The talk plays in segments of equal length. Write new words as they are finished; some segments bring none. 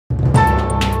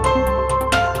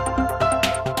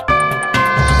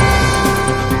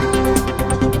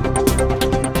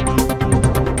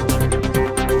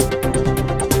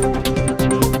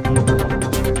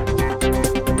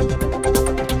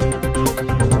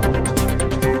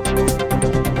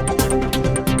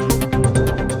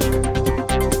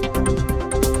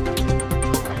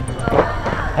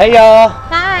Hey y'all.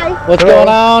 Hi. What's going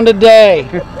on today?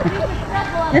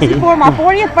 This is for my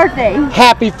 40th birthday.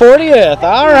 Happy 40th.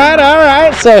 All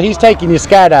right. So he's taking you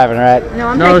skydiving, right? No,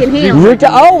 I'm taking him.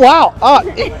 Oh, wow. Oh,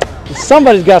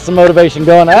 somebody's got some motivation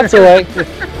going. That's the way.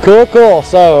 Cool.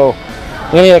 So,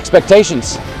 any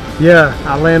expectations? Yeah,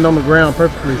 I land on the ground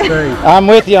perfectly safe. I'm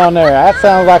with you on there. That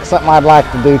sounds like something I'd like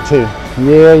to do too.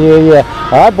 Yeah.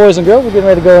 All right, boys and girls, we're getting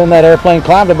ready to go in that airplane,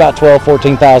 climb to about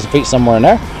 14,000 feet somewhere in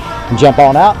there, and jump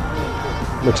on out.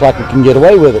 Looks like we can get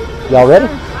away with it. Y'all ready?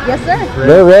 Yes, sir.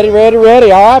 We're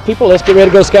ready. All right, people, let's get ready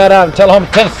to go skydiving in Tullahoma,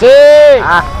 Tennessee.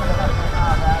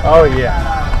 Oh,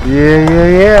 yeah.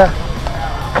 Yeah.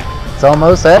 It's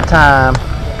almost that time.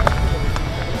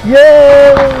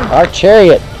 Yay! Our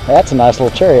chariot. That's a nice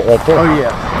little chariot right there. Oh,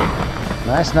 yeah.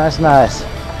 Nice.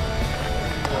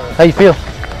 How you feel?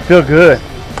 Feel good.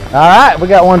 All right, we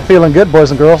got one feeling good, boys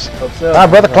and girls. Hope so. All right,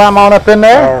 brother, climb on up in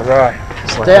there. All right.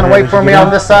 Stand and wait for me on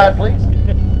this side, please.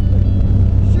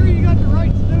 Sure you got the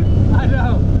right student? I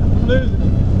know. I'm losing it.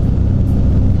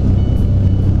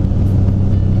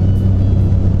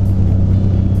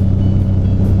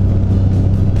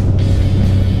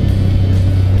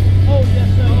 Oh, yes,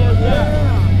 sir.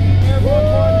 Airborne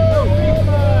party, no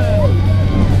refund.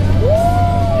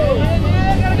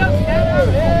 Yeah, gotta go skydive.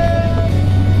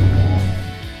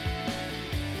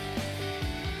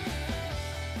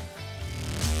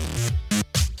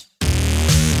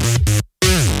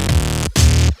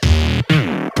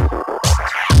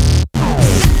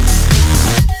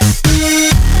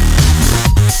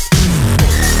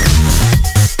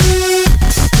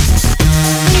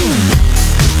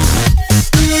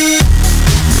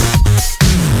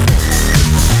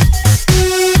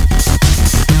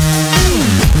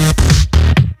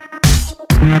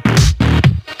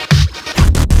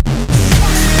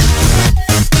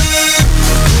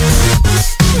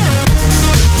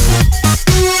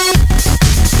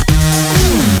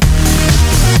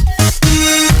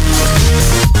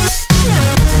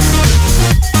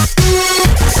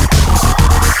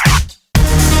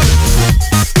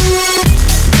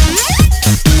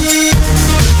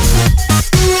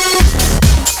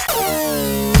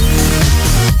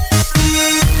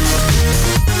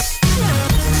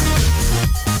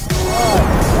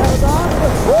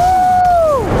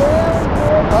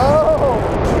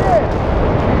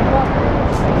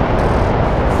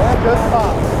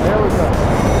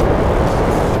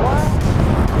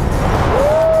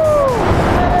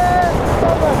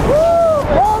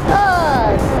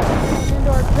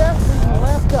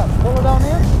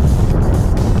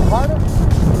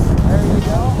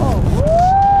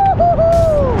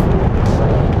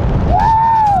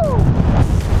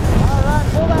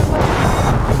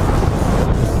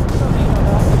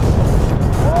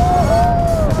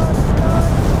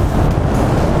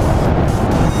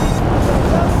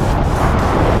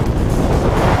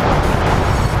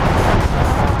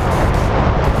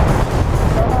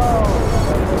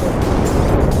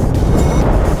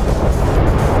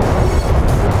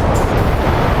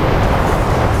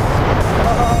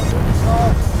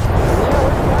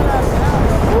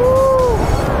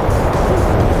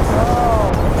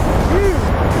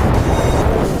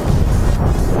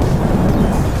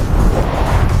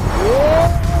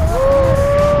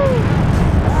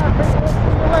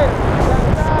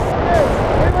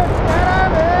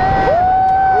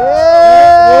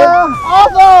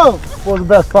 What was the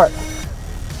best part?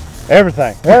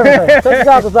 Everything. Take your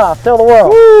goggles off. Tell the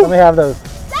world. Woo! Let me have those.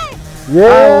 Yeah.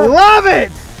 I love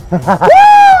it.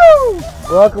 Woo!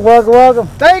 Welcome.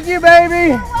 Thank you, baby.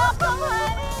 You're welcome,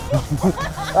 honey.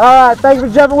 All right, thank you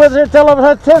for jumping with us here at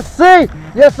Tullahoma, Tennessee.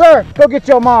 Yes, sir. Go get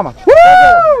your mama. Woo!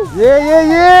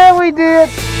 Yeah, we did.